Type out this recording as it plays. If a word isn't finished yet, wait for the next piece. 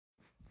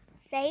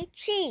Say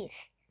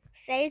cheese.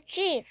 Say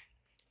cheese.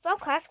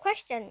 Focus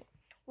question.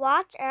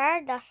 What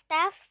are the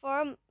steps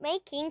for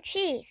making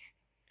cheese?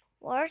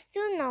 Words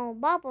to know.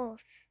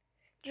 Bubbles.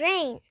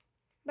 Drain.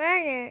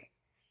 Burner.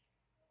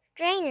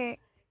 Strainer.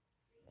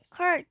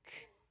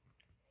 Curds.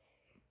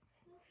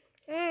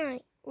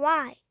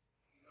 Why?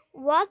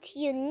 What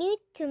you need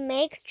to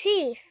make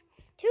cheese.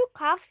 2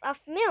 cups of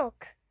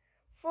milk.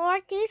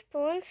 4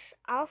 teaspoons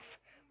of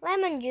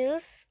lemon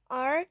juice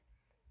or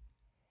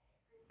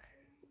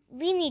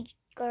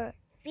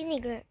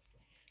vinegar.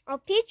 A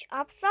pinch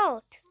of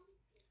salt.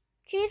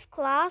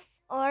 Cheesecloth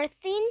or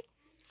thin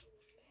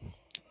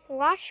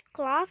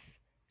washcloth.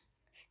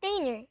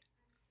 Strainer.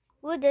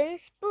 Wooden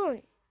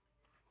spoon.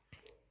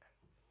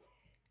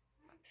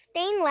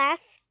 Stainless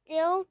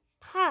steel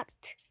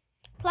pot.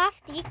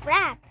 Plastic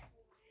wrap.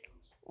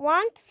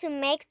 Want to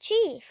make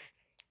cheese?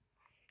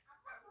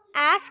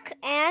 Ask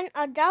an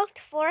adult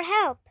for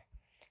help.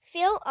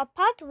 Fill a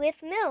pot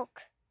with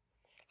milk.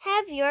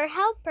 Have your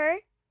helper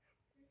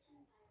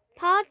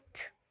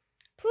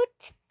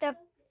put the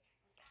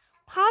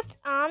pot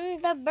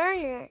on the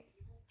burner.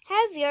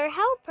 Have your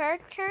helper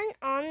turn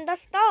on the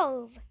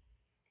stove.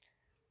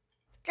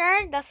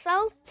 Stir the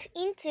salt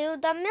into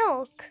the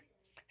milk.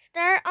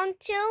 Stir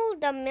until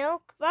the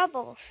milk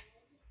bubbles.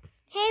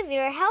 Have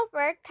your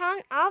helper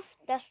turn off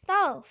the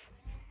stove.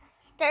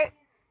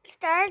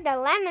 Stir the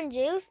lemon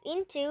juice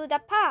into the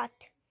pot.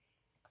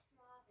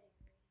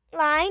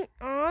 Line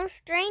on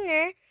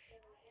strainer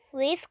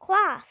with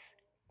cloth.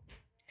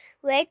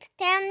 Wait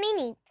 10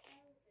 minutes.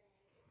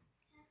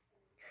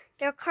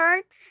 The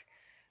curds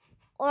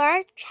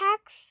or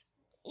chunks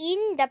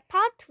in the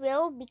pot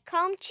will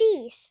become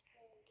cheese.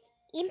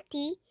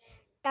 Empty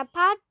the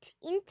pot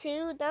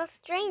into the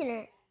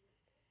strainer.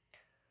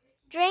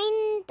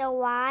 Drain the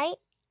white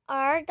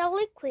or the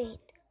liquid.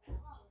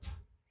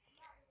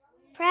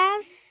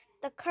 Press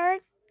the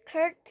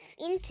curds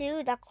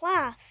into the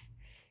cloth.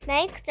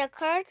 Make the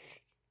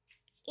curds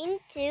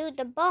into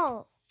the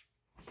bowl.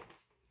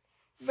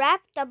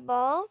 Wrap the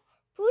bowl.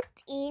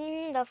 Put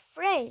in the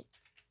fridge.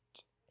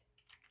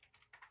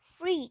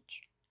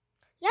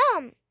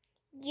 Yum!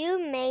 You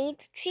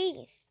made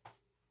cheese.